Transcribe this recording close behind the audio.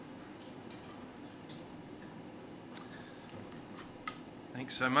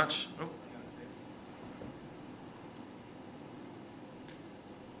Thanks so much. Oh.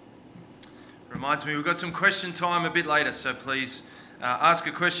 Reminds me, we've got some question time a bit later, so please ask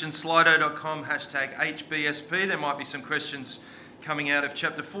a question, slido.com, hashtag HBSP. There might be some questions coming out of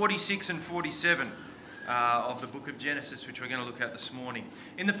chapter 46 and 47 of the book of Genesis, which we're going to look at this morning.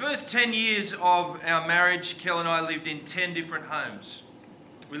 In the first 10 years of our marriage, Kel and I lived in 10 different homes.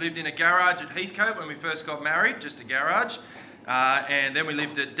 We lived in a garage at Heathcote when we first got married, just a garage. And then we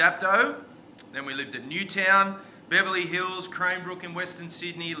lived at Dapto. Then we lived at Newtown, Beverly Hills, Cranebrook in Western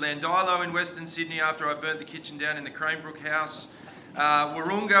Sydney, Landilo in Western Sydney after I burnt the kitchen down in the Cranebrook house,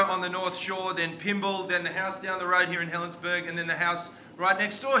 Wahroonga on the North Shore, then Pymble, then the house down the road here in Helensburgh, and then the house right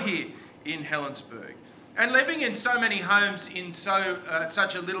next door here in Helensburgh. And living in so many homes in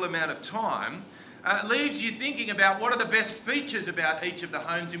such a little amount of time leaves you thinking about what are the best features about each of the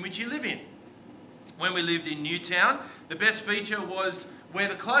homes in which you live in. When we lived in Newtown, the best feature was where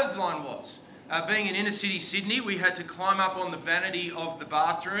the clothesline was. Being in inner city Sydney, we had to climb up on the vanity of the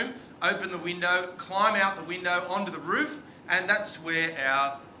bathroom, open the window, climb out the window onto the roof, and that's where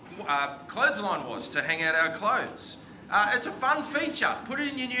our clothesline was, to hang out our clothes. It's a fun feature. Put it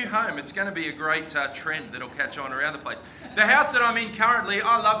in your new home. It's going to be a great trend that'll catch on around the place. The house that I'm in currently,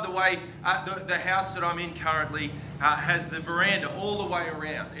 I love the way the house that I'm in currently has the veranda all the way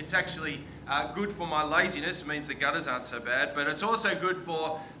around. It's actually good for my laziness. It means the gutters aren't so bad, but it's also good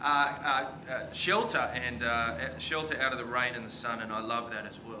for shelter and shelter out of the rain and the sun, and I love that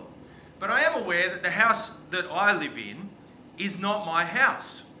as well. But I am aware that the house that I live in is not my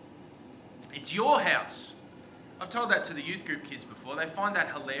house. It's your house. I've told that to the youth group kids before. They find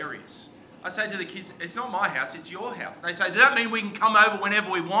that hilarious. I say to the kids, it's not my house, it's your house. They say, does that mean we can come over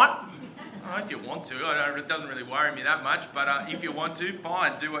whenever we want? Oh, if you want to. It doesn't really worry me that much, but if you want to,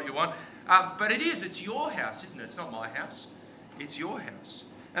 fine, do what you want. But it's your house, isn't it? It's not my house. It's your house.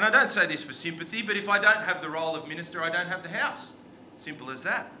 And I don't say this for sympathy, but if I don't have the role of minister, I don't have the house. Simple as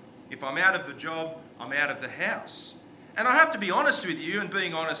that. If I'm out of the job, I'm out of the house. And I have to be honest with you, and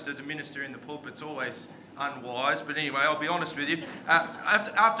being honest as a minister in the pulpit's always unwise, but anyway, I'll be honest with you.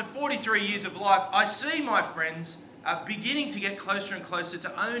 After 43 years of life, I see my friends beginning to get closer and closer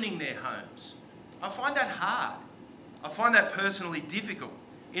to owning their homes. I find that hard. I find that personally difficult.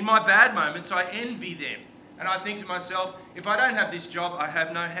 In my bad moments, I envy them. And I think to myself, if I don't have this job, I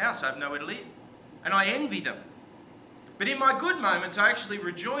have no house, I have nowhere to live. And I envy them. But in my good moments, I actually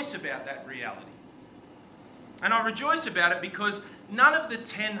rejoice about that reality. And I rejoice about it because none of the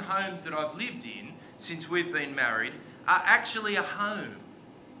 10 homes that I've lived in since we've been married are actually a home.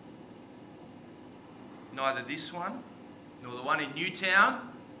 Neither this one, nor the one in Newtown,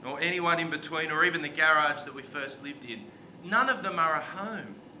 nor anyone in between, or even the garage that we first lived in. None of them are a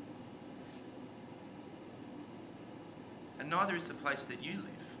home. And neither is the place that you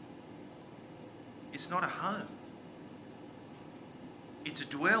live. It's not a home. It's a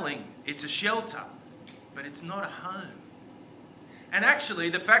dwelling, it's a shelter, but it's not a home. And actually,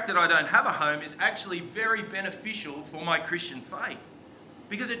 the fact that I don't have a home is actually very beneficial for my Christian faith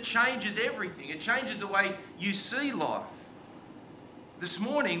because it changes everything. It changes the way you see life. This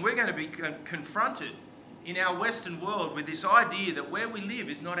morning, we're going to be confronted in our Western world with this idea that where we live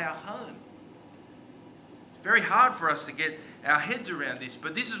is not our home. It's very hard for us to get our heads around this,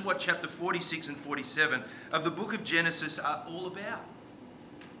 but this is what chapter 46 and 47 of the book of Genesis are all about.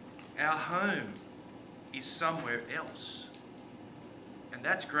 Our home is somewhere else. And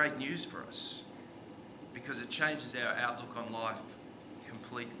that's great news for us because it changes our outlook on life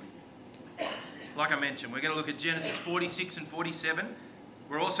completely. Like I mentioned, we're going to look at Genesis 46 and 47.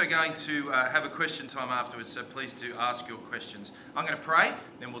 We're also going to have a question time afterwards, so please do ask your questions. I'm going to pray,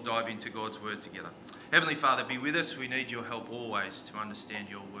 then we'll dive into God's word together. Heavenly Father, be with us. We need your help always to understand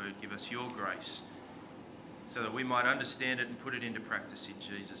your word. Give us your grace so that we might understand it and put it into practice in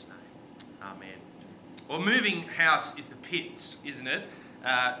Jesus' name. Amen. Well, moving house is the pits, isn't it?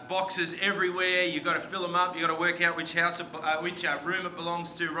 Boxes everywhere. You've got to fill them up. You've got to work out which room it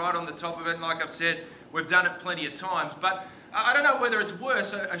belongs to right on the top of it. And like I've said, we've done it plenty of times. But I don't know whether it's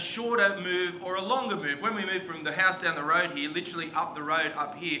worse, a shorter move or a longer move. When we moved from the house down the road here, literally up the road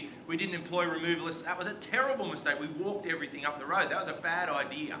up here, we didn't employ removalists. That was a terrible mistake. We walked everything up the road. That was a bad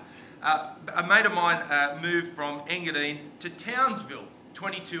idea. A mate of mine moved from Engadine to Townsville.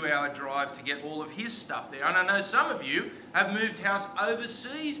 22-hour drive to get all of his stuff there. And I know some of you have moved house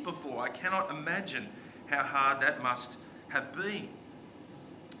overseas before. I cannot imagine how hard that must have been.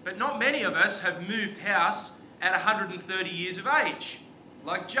 But not many of us have moved house at 130 years of age,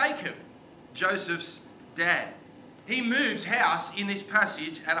 like Jacob, Joseph's dad. He moves house in this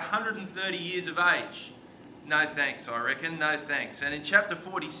passage at 130 years of age. No thanks, I reckon. No thanks. And in chapter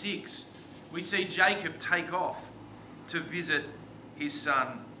 46, we see Jacob take off to visit his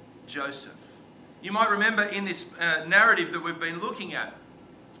son Joseph. You might remember in this narrative that we've been looking at,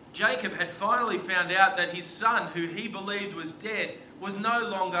 Jacob had finally found out that his son, who he believed was dead, was no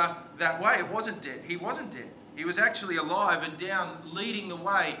longer that way. It wasn't dead. He wasn't dead. He was actually alive and down, leading the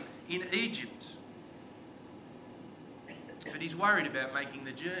way in Egypt. But he's worried about making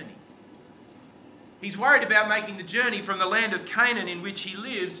the journey. He's worried about making the journey from the land of Canaan in which he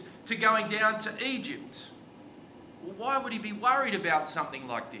lives to going down to Egypt. Well, why would he be worried about something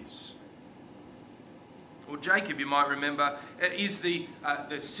like this? Well, Jacob, you might remember, is the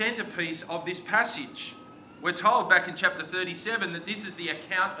centerpiece of this passage. We're told back in chapter 37 that this is the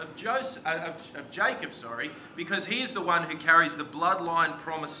account of Jacob, because he is the one who carries the bloodline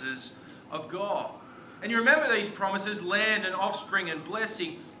promises of God. And you remember these promises, land and offspring and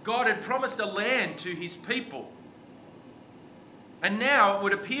blessing. God had promised a land to his people. And now it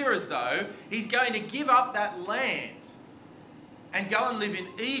would appear as though he's going to give up that land and go and live in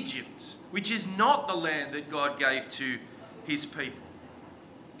Egypt, which is not the land that God gave to his people.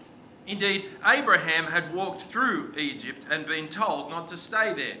 Indeed, Abraham had walked through Egypt and been told not to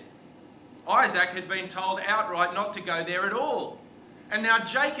stay there. Isaac had been told outright not to go there at all. And now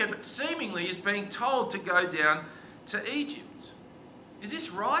Jacob seemingly is being told to go down to Egypt. Is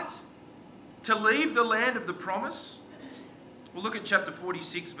this right? To leave the land of the promise? Well, look at chapter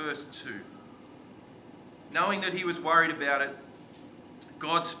 46, verse 2. Knowing that he was worried about it,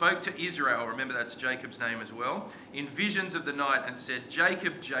 God spoke to Israel, remember that's Jacob's name as well, in visions of the night and said,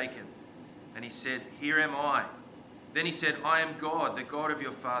 Jacob, Jacob. And he said, here am I. Then he said, I am God, the God of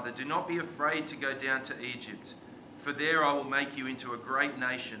your father. Do not be afraid to go down to Egypt, for there I will make you into a great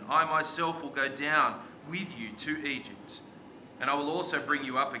nation. I myself will go down with you to Egypt, and I will also bring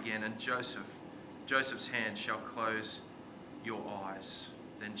you up again, and Joseph's hand shall close your eyes.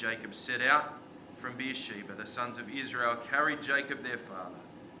 Then Jacob set out from Beersheba. The sons of Israel carried Jacob their father,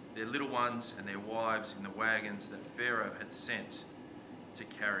 their little ones and their wives in the wagons that Pharaoh had sent to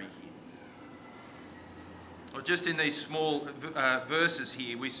carry him. Well, just in these small verses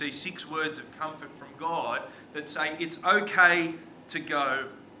here, we see 6 words of comfort from God that say it's okay to go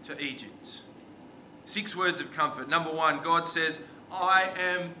to Egypt. 6 words of comfort. Number 1, God says, I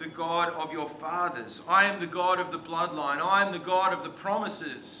am the God of your fathers. I am the God of the bloodline. I am the God of the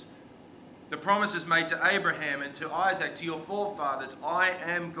promises. The promises made to Abraham and to Isaac, to your forefathers. I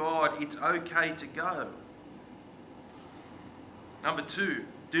am God. It's okay to go. Number 2,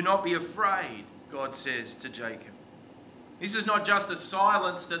 do not be afraid, God says to Jacob. This is not just a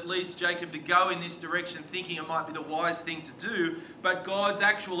silence that leads Jacob to go in this direction thinking it might be the wise thing to do, but God's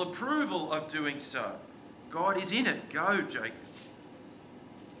actual approval of doing so. God is in it. Go, Jacob.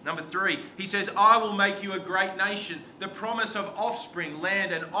 Number 3, he says, I will make you a great nation. The promise of offspring,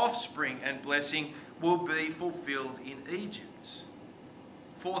 land and offspring and blessing will be fulfilled in Egypt.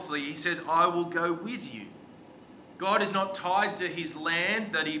 Fourthly, he says, I will go with you. God is not tied to his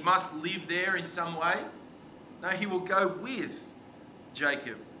land that he must live there in some way. No, he will go with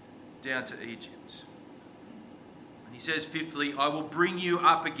Jacob down to Egypt. And he says, fifthly, I will bring you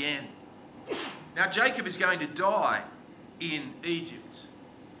up again. Now, Jacob is going to die in Egypt,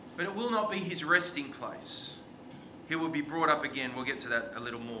 but it will not be his resting place. He will be brought up again. We'll get to that a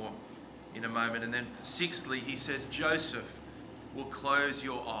little more in a moment. And then sixthly, he says, Joseph will close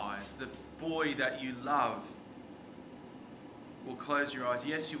your eyes. The boy that you love will close your eyes.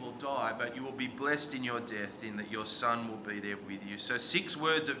 Yes, you will die, but you will be blessed in your death in that your son will be there with you. So 6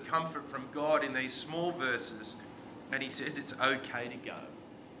 words of comfort from God in these small verses. And he says it's okay to go.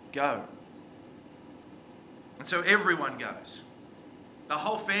 Go. And so everyone goes. The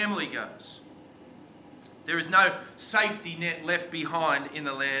whole family goes. There is no safety net left behind in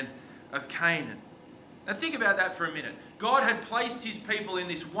the land of Canaan. Now think about that for a minute. God had placed his people in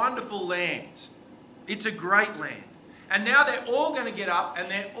this wonderful land. It's a great land. And now they're all going to get up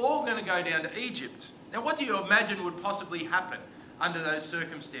and they're all going to go down to Egypt. Now what do you imagine would possibly happen under those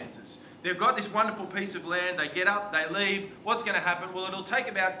circumstances? They've got this wonderful piece of land, they get up, they leave. What's going to happen? Well, it'll take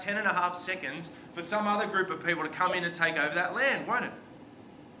about 10.5 seconds for some other group of people to come in and take over that land, won't it?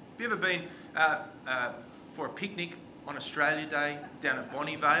 Have you ever been for a picnic on Australia Day down at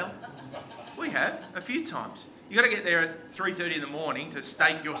Bonnievale? We have, a few times. You've got to get there at 3:30 in the morning to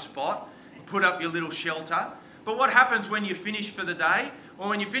stake your spot, put up your little shelter. But what happens when you finish for the day? Well,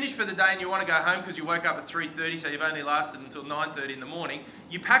 when you finish for the day and you want to go home because you woke up at 3:30, so you've only lasted until 9:30 in the morning,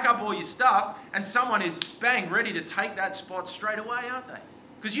 you pack up all your stuff and someone is, bang, ready to take that spot straight away, aren't they?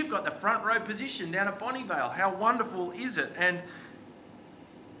 Because you've got the front row position down at Bonnievale. How wonderful is it? And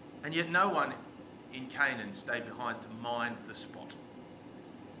yet no one in Canaan stayed behind to mind the spot.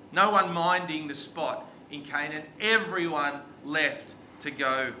 No one minding the spot in Canaan. Everyone left to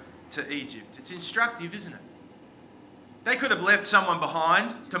go to Egypt. It's instructive, isn't it? They could have left someone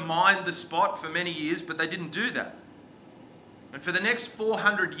behind to mind the spot for many years, but they didn't do that. And for the next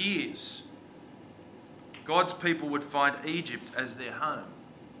 400 years, God's people would find Egypt as their home.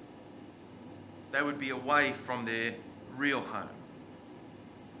 They would be away from their real home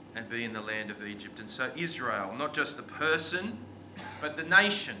and be in the land of Egypt. And so Israel, not just the person, but the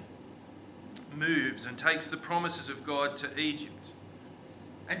nation, moves and takes the promises of God to Egypt.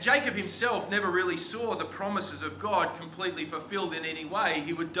 And Jacob himself never really saw the promises of God completely fulfilled in any way.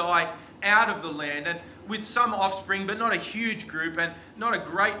 He would die out of the land and with some offspring, but not a huge group and not a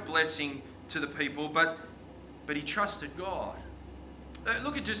great blessing to the people, but he trusted God.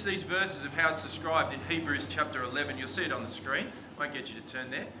 Look at just these verses of how it's described in Hebrews chapter 11. You'll see it on the screen. I won't get you to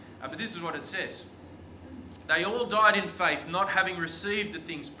turn there. But this is what it says. They all died in faith, not having received the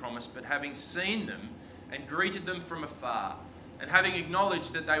things promised, but having seen them and greeted them from afar, and having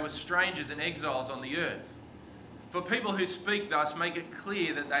acknowledged that they were strangers and exiles on the earth. For people who speak thus make it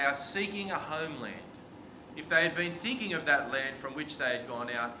clear that they are seeking a homeland. If they had been thinking of that land from which they had gone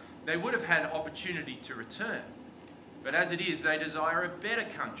out, they would have had opportunity to return. But as it is, they desire a better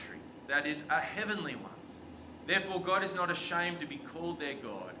country, that is, a heavenly one. Therefore, God is not ashamed to be called their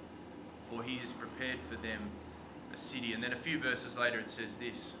God, for he has prepared for them a city. And then a few verses later it says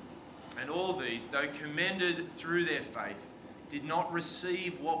this, and all these, though commended through their faith, did not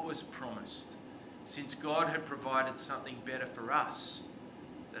receive what was promised, since God had provided something better for us,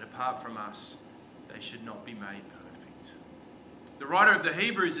 that apart from us, they should not be made perfect. The writer of the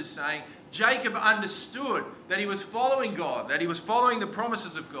Hebrews is saying Jacob understood that he was following God, that he was following the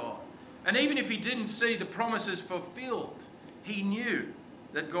promises of God. And even if he didn't see the promises fulfilled, he knew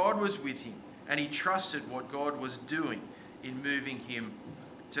that God was with him and he trusted what God was doing in moving him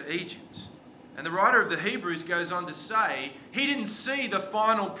to Egypt. And the writer of the Hebrews goes on to say he didn't see the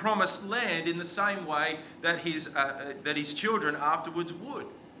final promised land in the same way that his children afterwards would.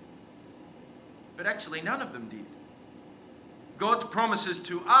 But actually none of them did. God's promises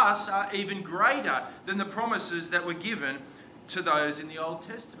to us are even greater than the promises that were given to those in the Old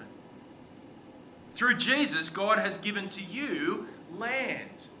Testament. Through Jesus, God has given to you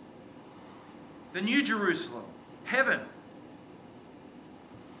land. The New Jerusalem, heaven.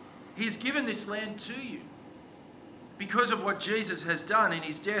 He has given this land to you because of what Jesus has done in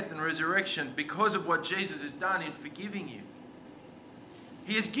his death and resurrection, because of what Jesus has done in forgiving you.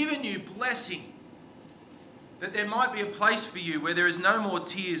 He has given you blessing, that there might be a place for you where there is no more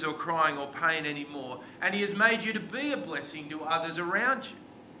tears or crying or pain anymore, and he has made you to be a blessing to others around you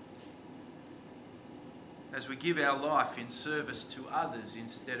as we give our life in service to others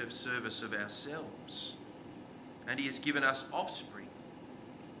instead of service of ourselves. And he has given us offspring,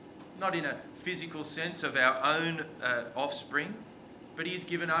 not in a physical sense of our own offspring, but he has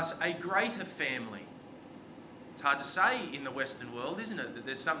given us a greater family. It's hard to say in the Western world, isn't it, that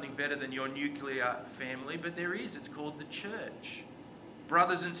there's something better than your nuclear family, but there is. It's called the church.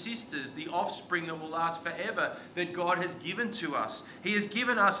 Brothers and sisters, the offspring that will last forever that God has given to us. He has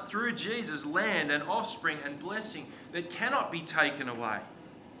given us through Jesus land and offspring and blessing that cannot be taken away.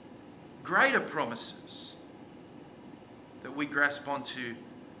 Greater promises that we grasp onto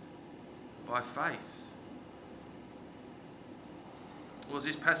by faith. Well, as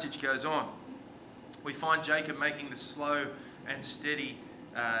this passage goes on, we find Jacob making the slow and steady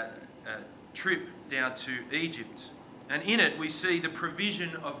trip down to Egypt. And in it, we see the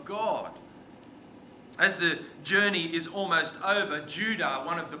provision of God. As the journey is almost over, Judah,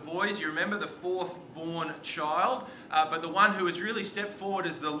 one of the boys, you remember, the fourth born child, but the one who has really stepped forward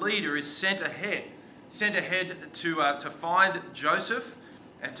as the leader, is sent ahead to find Joseph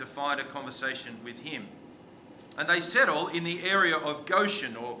and to find a conversation with him. And they settle in the area of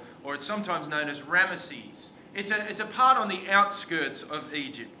Goshen, or it's sometimes known as Ramesses. It's a part on the outskirts of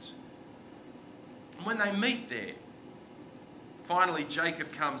Egypt. And when they meet there, finally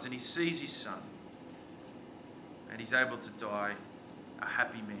Jacob comes and he sees his son. And he's able to die a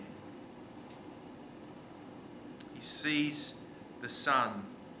happy man. He sees the son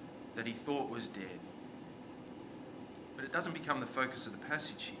that he thought was dead. But it doesn't become the focus of the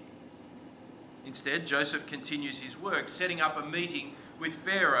passage here. Instead, Joseph continues his work, setting up a meeting with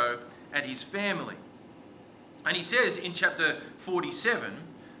Pharaoh and his family. And he says in chapter 47,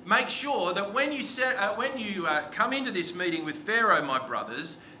 make sure that when you come into this meeting with Pharaoh, my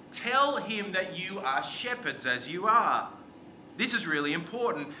brothers, tell him that you are shepherds as you are. This is really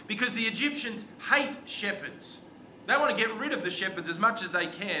important because the Egyptians hate shepherds. They want to get rid of the shepherds as much as they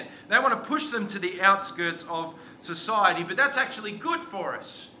can. They want to push them to the outskirts of society, but that's actually good for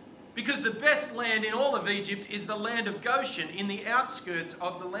us because the best land in all of Egypt is the land of Goshen, in the outskirts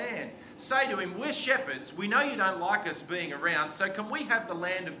of the land. Say to him, we're shepherds. We know you don't like us being around, so can we have the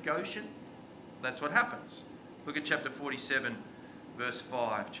land of Goshen? That's what happens. Look at chapter 47, verse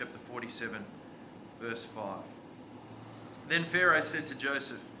 5. Chapter 47, verse 5. Then Pharaoh said to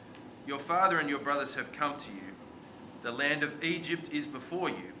Joseph, your father and your brothers have come to you. The land of Egypt is before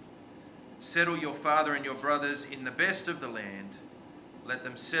you. Settle your father and your brothers in the best of the land. Let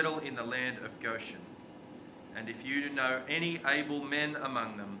them settle in the land of Goshen. And if you know any able men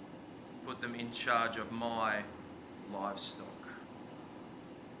among them, put them in charge of my livestock.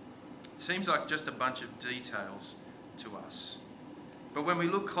 It seems like just a bunch of details to us. But when we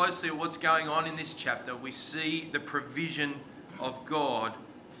look closely at what's going on in this chapter, we see the provision of God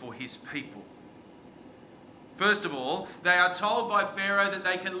for his people. First of all, they are told by Pharaoh that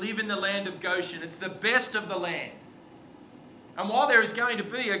they can live in the land of Goshen. It's the best of the land. And while there is going to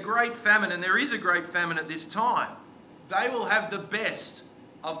be a great famine, and there is a great famine at this time, they will have the best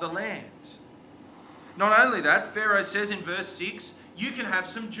of the land. Not only that, Pharaoh says in verse 6, you can have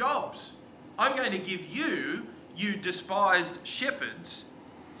some jobs. I'm going to give you, you despised shepherds,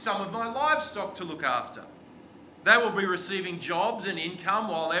 some of my livestock to look after. They will be receiving jobs and income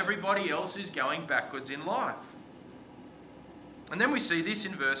while everybody else is going backwards in life. And then we see this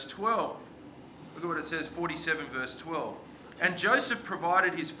in verse 12. Look at what it says, 47 verse 12. And Joseph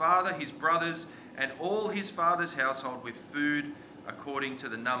provided his father, his brothers, and all his father's household with food according to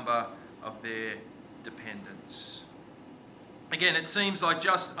the number of their dependents. Again, it seems like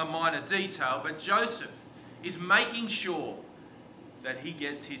just a minor detail, but Joseph is making sure that he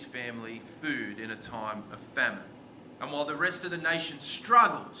gets his family food in a time of famine. And while the rest of the nation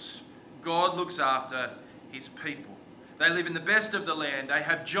struggles, God looks after his people. They live in the best of the land. They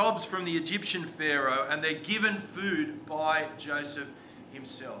have jobs from the Egyptian Pharaoh, and they're given food by Joseph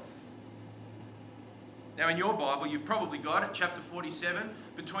himself. Now in your Bible, you've probably got at chapter 47,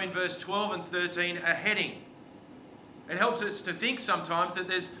 between verse 12 and 13, a heading. It helps us to think sometimes that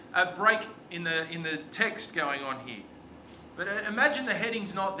there's a break in the text going on here. But imagine the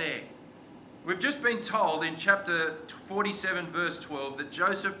heading's not there. We've just been told in chapter 47 verse 12 that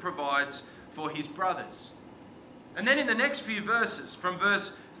Joseph provides for his brothers. And then in the next few verses, from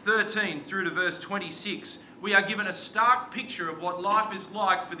verse 13 through to verse 26, we are given a stark picture of what life is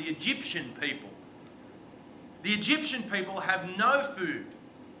like for the Egyptian people. The Egyptian people have no food.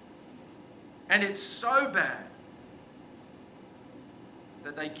 And it's so bad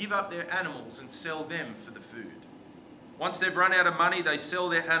that they give up their animals and sell them for the food. Once they've run out of money, they sell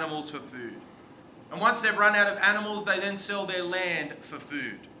their animals for food. And once they've run out of animals, they then sell their land for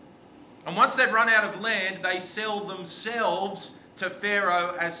food. And once they've run out of land, they sell themselves to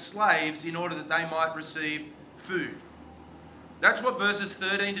Pharaoh as slaves in order that they might receive food. That's what verses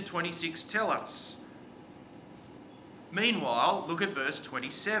 13 to 26 tell us. Meanwhile, look at verse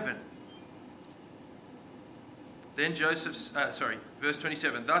 27. Then verse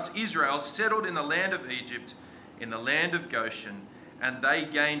 27. Thus Israel settled in the land of Egypt, in the land of Goshen, and they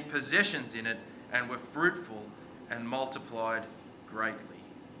gained possessions in it and were fruitful and multiplied greatly.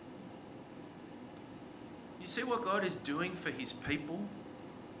 You see what God is doing for his people?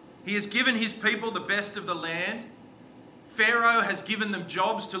 He has given his people the best of the land. Pharaoh has given them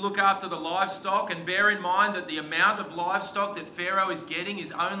jobs to look after the livestock, and bear in mind that the amount of livestock that Pharaoh is getting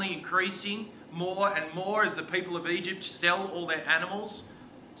is only increasing more and more as the people of Egypt sell all their animals.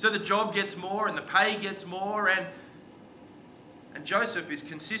 So the job gets more and the pay gets more, and Joseph is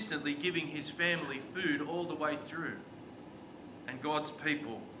consistently giving his family food all the way through. And God's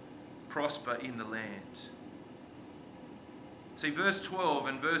people prosper in the land. See, verse 12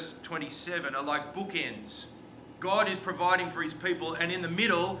 and verse 27 are like bookends. God is providing for his people, and in the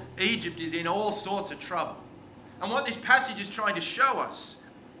middle, Egypt is in all sorts of trouble. And what this passage is trying to show us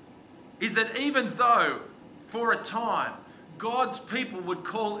is that even though, for a time, God's people would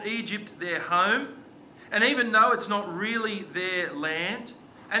call Egypt their home, and even though it's not really their land,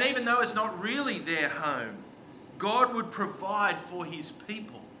 and even though it's not really their home, God would provide for his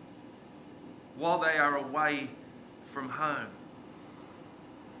people while they are away from home.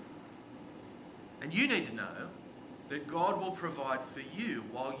 And you need to know that God will provide for you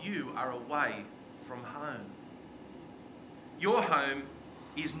while you are away from home. Your home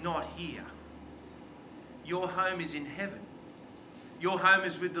is not here. Your home is in heaven. Your home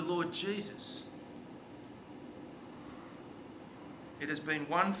is with the Lord Jesus. It has been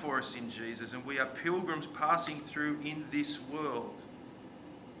won for us in Jesus, and we are pilgrims passing through in this world.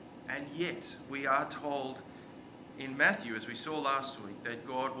 And yet we are told in Matthew, as we saw last week, that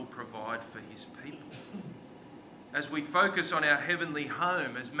God will provide for his people. As we focus on our heavenly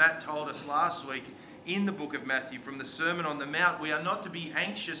home, as Matt told us last week in the book of Matthew from the Sermon on the Mount, we are not to be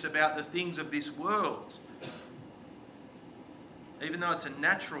anxious about the things of this world, even though it's a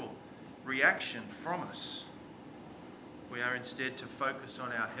natural reaction from us. We are instead to focus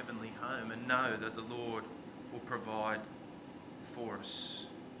on our heavenly home and know that the Lord will provide for us.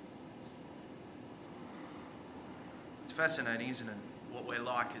 It's fascinating, isn't it, what we're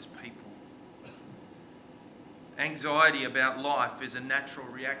like as people. Anxiety about life is a natural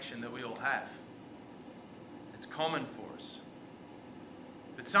reaction that we all have. It's common for us.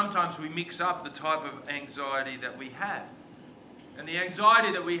 But sometimes we mix up the type of anxiety that we have. And the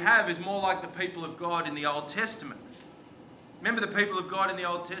anxiety that we have is more like the people of God in the Old Testament. Remember the people of God in the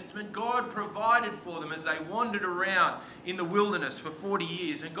Old Testament? God provided for them as they wandered around in the wilderness for 40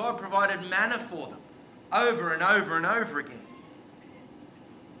 years. And God provided manna for them over and over and over again.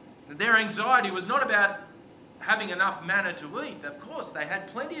 Their anxiety was not about having enough manna to eat. Of course, they had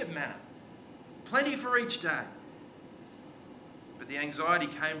plenty of manna. Plenty for each day. But the anxiety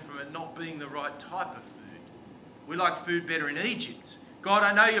came from it not being the right type of food. We like food better in Egypt. God,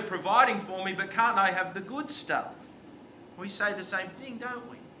 I know you're providing for me, but can't I have the good stuff? We say the same thing, don't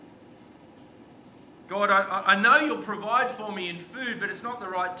we? God, I know you'll provide for me in food, but it's not the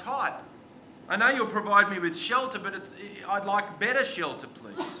right type. I know you'll provide me with shelter, but I'd like better shelter,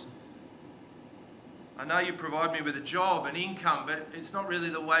 please. I know you provide me with a job and income, but it's not really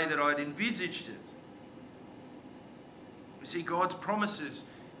the way that I'd envisaged it. You see, God's promises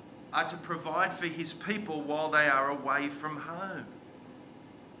are to provide for his people while they are away from home.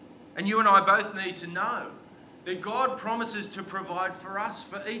 And you and I both need to know that God promises to provide for us,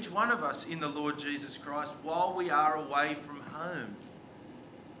 for each one of us in the Lord Jesus Christ, while we are away from home.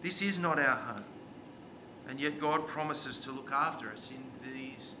 This is not our home. And yet God promises to look after us in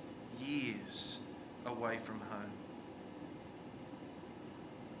these years away from home.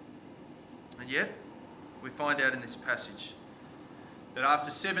 And yet, we find out in this passage that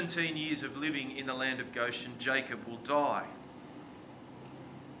after 17 years of living in the land of Goshen, Jacob will die.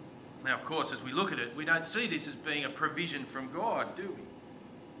 Now, of course, as we look at it, we don't see this as being a provision from God, do we?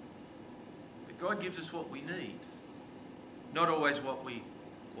 But God gives us what we need, not always what we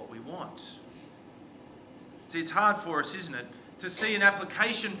want. See, it's hard for us, isn't it, to see an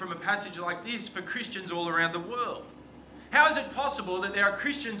application from a passage like this for Christians all around the world. How is it possible that there are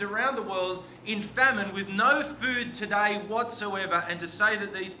Christians around the world in famine with no food today whatsoever, and to say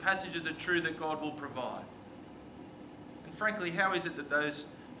that these passages are true, that God will provide? And frankly, how is it that those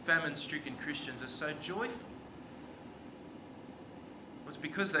famine-stricken Christians are so joyful? Well, it's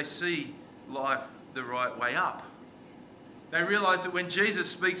because they see life the right way up. They realise that when Jesus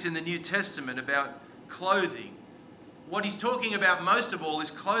speaks in the New Testament about clothing, what he's talking about most of all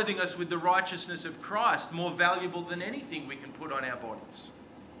is clothing us with the righteousness of Christ, more valuable than anything we can put on our bodies.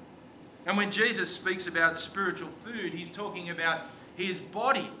 And when Jesus speaks about spiritual food, he's talking about his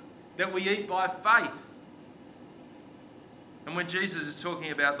body that we eat by faith. And when Jesus is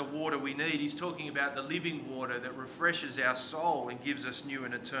talking about the water we need, he's talking about the living water that refreshes our soul and gives us new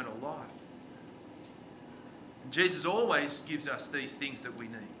and eternal life. And Jesus always gives us these things that we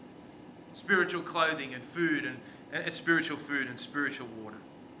need. Spiritual clothing and food and spiritual food and spiritual water.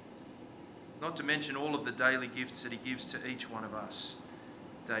 Not to mention all of the daily gifts that he gives to each one of us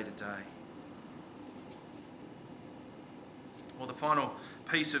day to day. Well, the final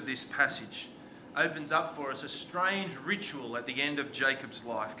piece of this passage opens up for us a strange ritual at the end of Jacob's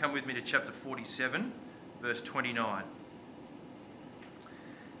life. Come with me to chapter 47, verse 29.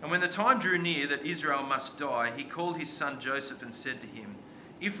 And when the time drew near that Israel must die, he called his son Joseph and said to him,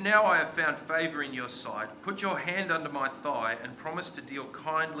 "If now I have found favour in your sight, put your hand under my thigh and promise to deal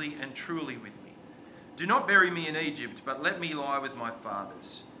kindly and truly with me. Do not bury me in Egypt, but let me lie with my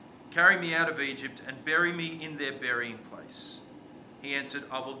fathers. Carry me out of Egypt and bury me in their burying place." He answered,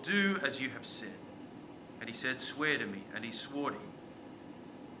 "I will do as you have said." And he said, "Swear to me." And he swore to him.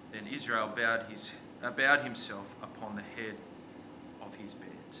 Then Israel bowed himself upon the head of his bed.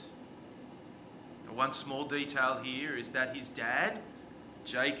 Now, one small detail here is that his dad,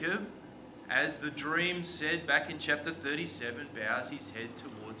 Jacob, as the dream said back in chapter 37, bows his head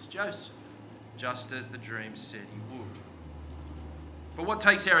towards Joseph, just as the dream said he would. But what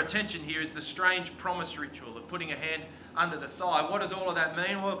takes our attention here is the strange promise ritual of putting a hand under the thigh. What does all of that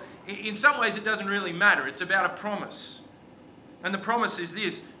mean? Well, in some ways it doesn't really matter. It's about a promise. And the promise is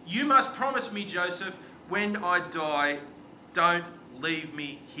this: you must promise me, Joseph, when I die, don't leave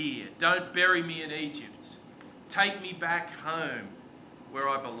me here. Don't bury me in Egypt. Take me back home where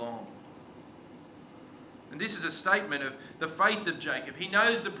I belong. And this is a statement of the faith of Jacob. He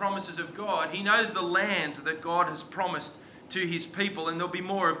knows the promises of God. He knows the land that God has promised to his people, and there'll be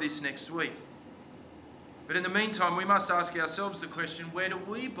more of this next week. But in the meantime, we must ask ourselves the question, where do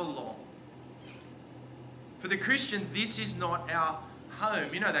we belong? For the Christian, this is not our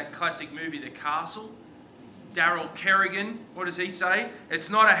home. You know that classic movie, The Castle? Daryl Kerrigan, what does he say? It's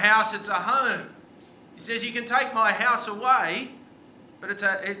not a house, it's a home. He says, you can take my house away, but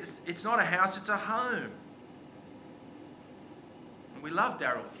it's not a house, it's a home. And we love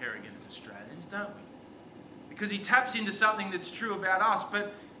Daryl Kerrigan as Australians, don't we? Because he taps into something that's true about us,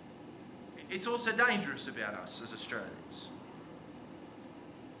 but it's also dangerous about us as Australians.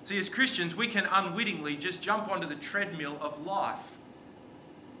 See, as Christians, we can unwittingly just jump onto the treadmill of life.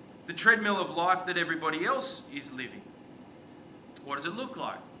 The treadmill of life that everybody else is living. What does it look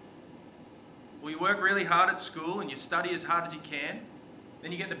like? Well, you work really hard at school and you study as hard as you can.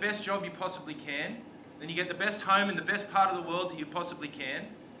 Then you get the best job you possibly can. Then you get the best home in the best part of the world that you possibly can.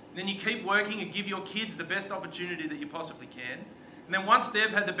 Then you keep working and give your kids the best opportunity that you possibly can. And then once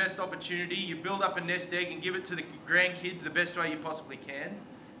they've had the best opportunity, you build up a nest egg and give it to the grandkids the best way you possibly can.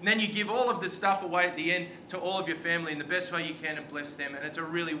 And then you give all of this stuff away at the end to all of your family in the best way you can and bless them. And it's a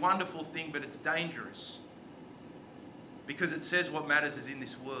really wonderful thing, but it's dangerous. Because it says what matters is in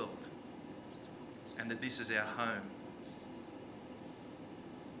this world. And that this is our home.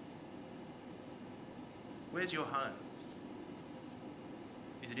 Where's your home?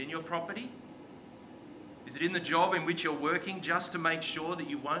 Is it in your property? Is it in the job in which you're working just to make sure that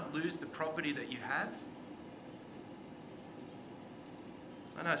you won't lose the property that you have?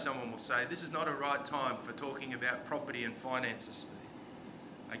 I know someone will say, this is not a right time for talking about property and finances, Steve.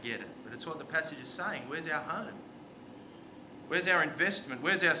 I get it, but it's what the passage is saying. Where's our home? Where's our investment?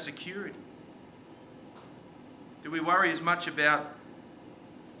 Where's our security? Do we worry as much about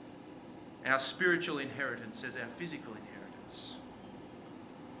our spiritual inheritance as our physical inheritance?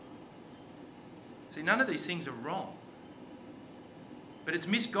 See, none of these things are wrong. But it's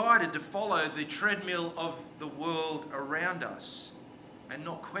misguided to follow the treadmill of the world around us and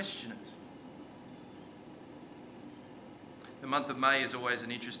not question it. The month of May is always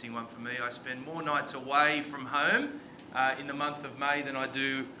an interesting one for me. I spend more nights away from home in the month of May than I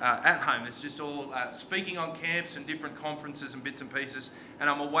do at home. It's just all speaking on camps and different conferences and bits and pieces, and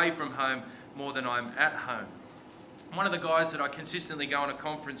I'm away from home more than I'm at home. One of the guys that I consistently go on a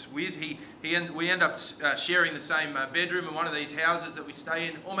conference with, we end up sharing the same bedroom in one of these houses that we stay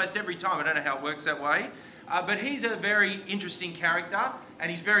in almost every time. I don't know how it works that way. But he's a very interesting character, and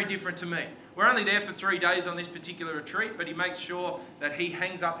he's very different to me. We're only there for 3 days on this particular retreat, but he makes sure that he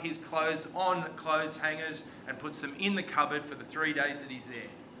hangs up his clothes on clothes hangers and puts them in the cupboard for the 3 days that he's there.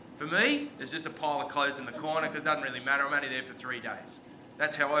 For me, there's just a pile of clothes in the corner because it doesn't really matter. I'm only there for 3 days.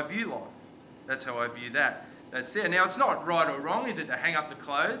 That's how I view life. That's how I view that. That's there. Now, it's not right or wrong, is it, to hang up the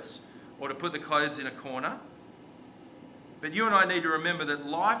clothes or to put the clothes in a corner? But you and I need to remember that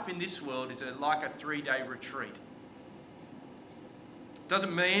life in this world is like a 3-day retreat.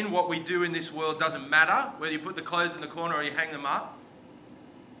 Doesn't mean what we do in this world doesn't matter, whether you put the clothes in the corner or you hang them up.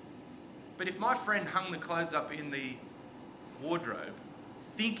 But if my friend hung the clothes up in the wardrobe,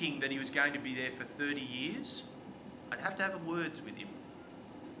 thinking that he was going to be there for 30 years, I'd have to have words with him.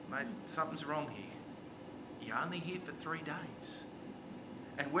 Mate, something's wrong here. You're only here for 3 days.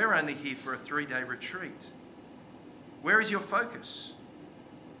 And we're only here for a 3-day retreat. Where is your focus?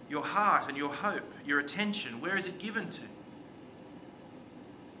 Your heart and your hope, your attention, where is it given to?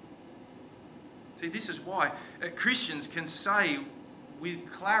 See, this is why Christians can say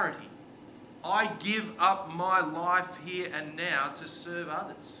with clarity, I give up my life here and now to serve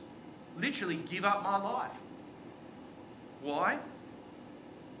others. Literally give up my life. Why?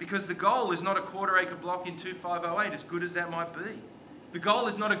 Because the goal is not a quarter-acre block in 2508, as good as that might be. The goal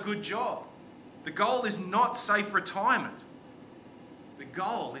is not a good job. The goal is not safe retirement. The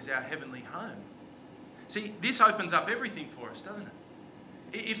goal is our heavenly home. See, this opens up everything for us, doesn't it?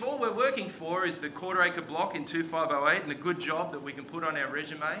 If all we're working for is the quarter-acre block in 2508 and a good job that we can put on our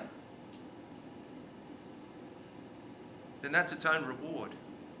resume, then that's its own reward.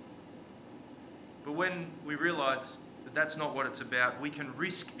 But when we realise that that's not what it's about, we can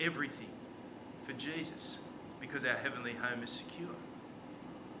risk everything for Jesus because our heavenly home is secure.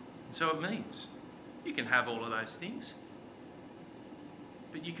 And so it means you can have all of those things,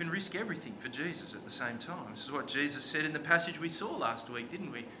 but you can risk everything for Jesus at the same time. This is what Jesus said in the passage we saw last week,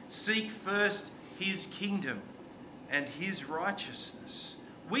 didn't we? Seek first his kingdom and his righteousness.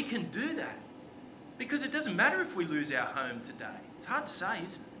 We can do that because it doesn't matter if we lose our home today. It's hard to say,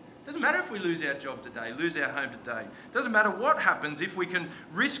 isn't it? Doesn't matter if we lose our job today, lose our home today. Doesn't matter what happens if we can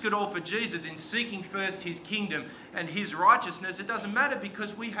risk it all for Jesus in seeking first his kingdom and his righteousness. It doesn't matter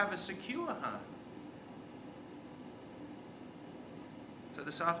because we have a secure home. So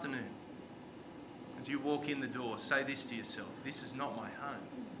this afternoon, as you walk in the door, say this to yourself: this is not my home.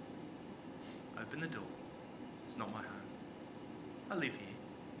 Open the door. It's not my home. I live here.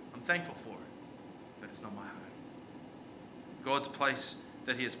 I'm thankful for it, but it's not my home. God's place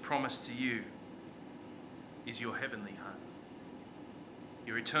that he has promised to you is your heavenly home,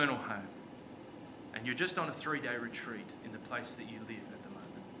 your eternal home. And you're just on a 3-day retreat in the place that you live at the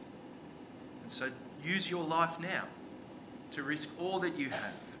moment. And so use your life now to risk all that you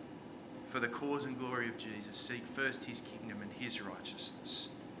have for the cause and glory of Jesus. Seek first his kingdom and his righteousness.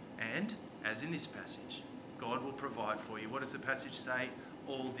 And, as in this passage, God will provide for you. What does the passage say?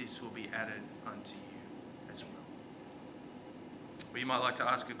 All this will be added unto you as well. Well, you might like to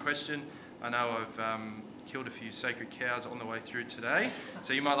ask a question. I know I've killed a few sacred cows on the way through today.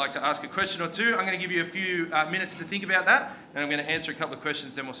 So you might like to ask a question or two. I'm going to give you a few minutes to think about that. And I'm going to answer a couple of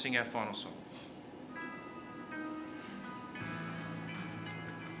questions, then we'll sing our final song.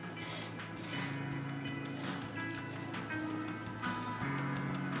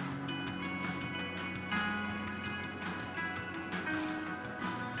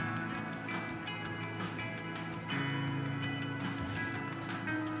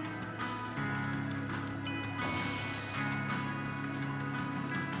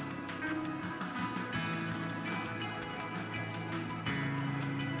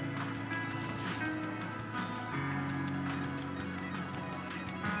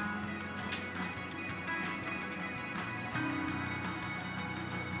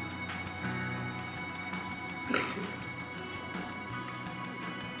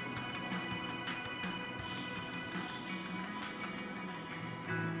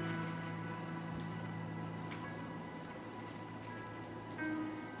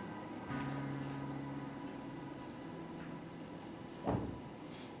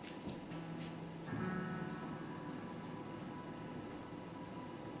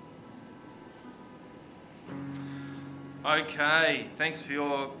 Okay, thanks for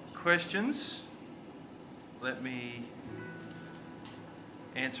your questions. Let me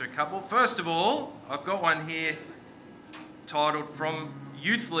answer a couple. First of all, I've got one here titled "From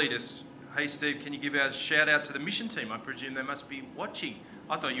Youth Leaders." Hey Steve, can you give a shout out to the mission team? I presume they must be watching.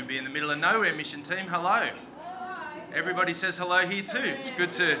 I thought you'd be in the middle of nowhere, mission team. Hello. Everybody says hello here too. It's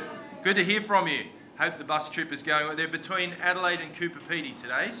good to hear from you. Hope the bus trip is going. They're between Adelaide and Cooper Pedy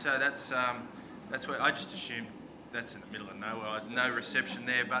today, so that's where I just assumed. That's in the middle of nowhere. No reception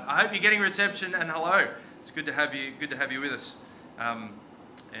there, but I hope you're getting reception. And hello, it's good to have you. Good to have you with us.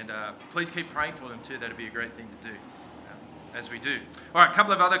 And please keep praying for them too. That'd be a great thing to do, as we do. All right, a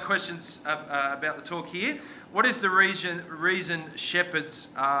couple of other questions about the talk here. What is the reason shepherds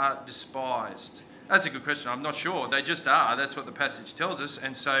are despised? That's a good question. I'm not sure. They just are. That's what the passage tells us.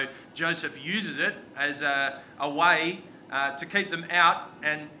 And so Joseph uses it as a way to keep them out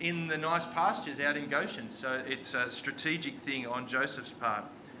and in the nice pastures out in Goshen. So it's a strategic thing on Joseph's part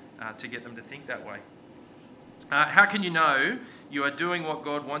to get them to think that way. How can you know you are doing what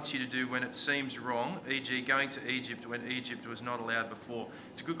God wants you to do when it seems wrong, e.g. going to Egypt when Egypt was not allowed before?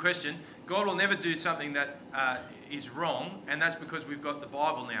 It's a good question. God will never do something that is wrong, and that's because we've got the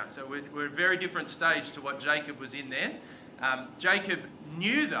Bible now. So we're at a very different stage to what Jacob was in then. Jacob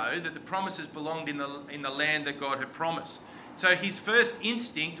knew, though, that the promises belonged in the land that God had promised. So his first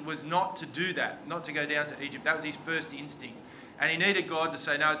instinct was not to do that, not to go down to Egypt. That was his first instinct. And he needed God to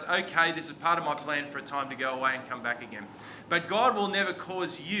say, no, it's okay, this is part of my plan for a time to go away and come back again. But God will never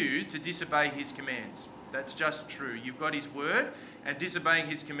cause you to disobey his commands. That's just true. You've got his word, and disobeying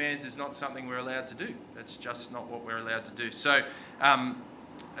his commands is not something we're allowed to do. That's just not what we're allowed to do. So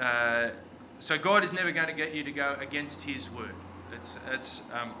God is never going to get you to go against his word. It's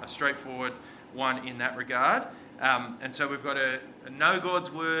a straightforward one in that regard. And so we've got to know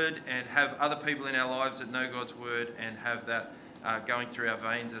God's word and have other people in our lives that know God's word and have that going through our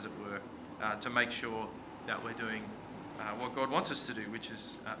veins, as it were, to make sure that we're doing what God wants us to do, which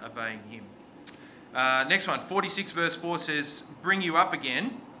is obeying him. Next one, 46 verse 4 says, bring you up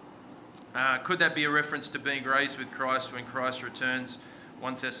again. Could that be a reference to being raised with Christ when Christ returns?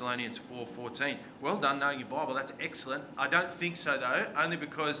 1 Thessalonians 4:14. Well done knowing your Bible. That's excellent. I don't think so, though, only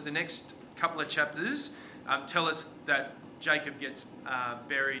because the next couple of chapters tell us that Jacob gets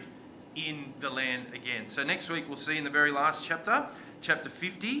buried in the land again. So next week we'll see in the very last chapter, chapter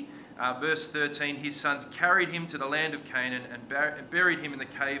 50, verse 13, his sons carried him to the land of Canaan and buried him in the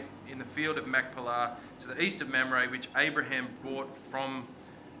cave in the field of Machpelah to the east of Mamre, which Abraham bought from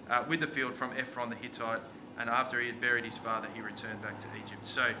with the field from Ephron the Hittite, and after he had buried his father, he returned back to Egypt.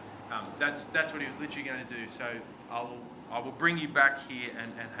 So that's what he was literally going to do. So I will bring you back here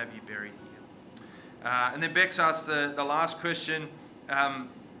and have you buried here. And then Bex asked the last question,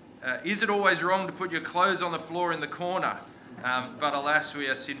 is it always wrong to put your clothes on the floor in the corner? But alas, we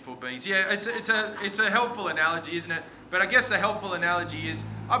are sinful beings. Yeah, it's a helpful analogy, isn't it? But I guess the helpful analogy is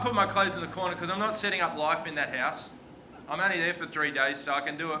I put my clothes in the corner because I'm not setting up life in that house. I'm only there for 3 days, so I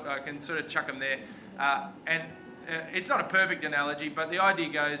can sort of chuck them there. And it's not a perfect analogy, but the idea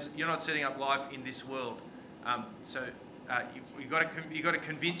goes, you're not setting up life in this world. So you've got to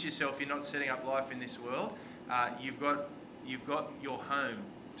convince yourself you're not setting up life in this world. You've got your home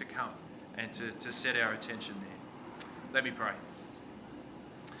to come and to set our attention there. Let me pray.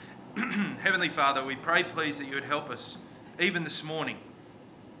 Heavenly Father, we pray, please, that you would help us even this morning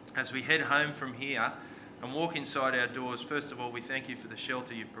as we head home from here and walk inside our doors. First of all, we thank you for the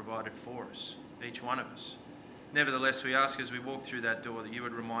shelter you've provided for us, each one of us. Nevertheless, we ask as we walk through that door that you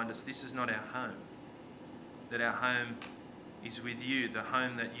would remind us this is not our home, that our home is with you, the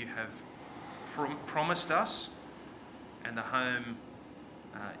home that you have promised us, and the home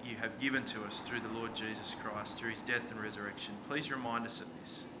you have given to us through the Lord Jesus Christ, through his death and resurrection. Please remind us of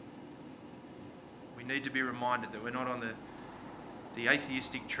this. We need to be reminded that we're not on the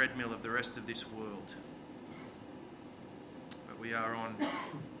atheistic treadmill of the rest of this world, but we are on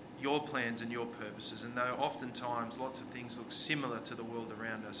your plans and your purposes. And though oftentimes lots of things look similar to the world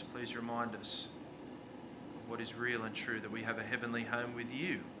around us, please remind us of what is real and true, that we have a heavenly home with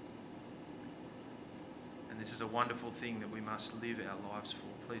you. And this is a wonderful thing that we must live our lives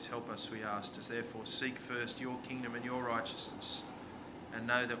for. Please help us, we ask, to therefore seek first your kingdom and your righteousness, and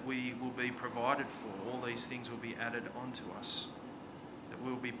know that we will be provided for. All these things will be added onto us, that we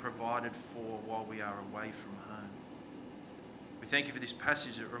will be provided for while we are away from home. We thank you for this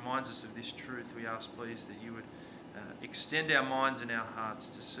passage that reminds us of this truth. We ask, please, that you would extend our minds and our hearts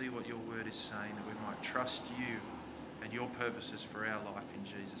to see what your word is saying, that we might trust you and your purposes for our life in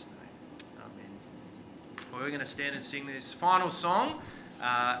Jesus' name. Amen. Well, we're going to stand and sing this final song,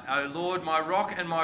 O Lord, my rock and my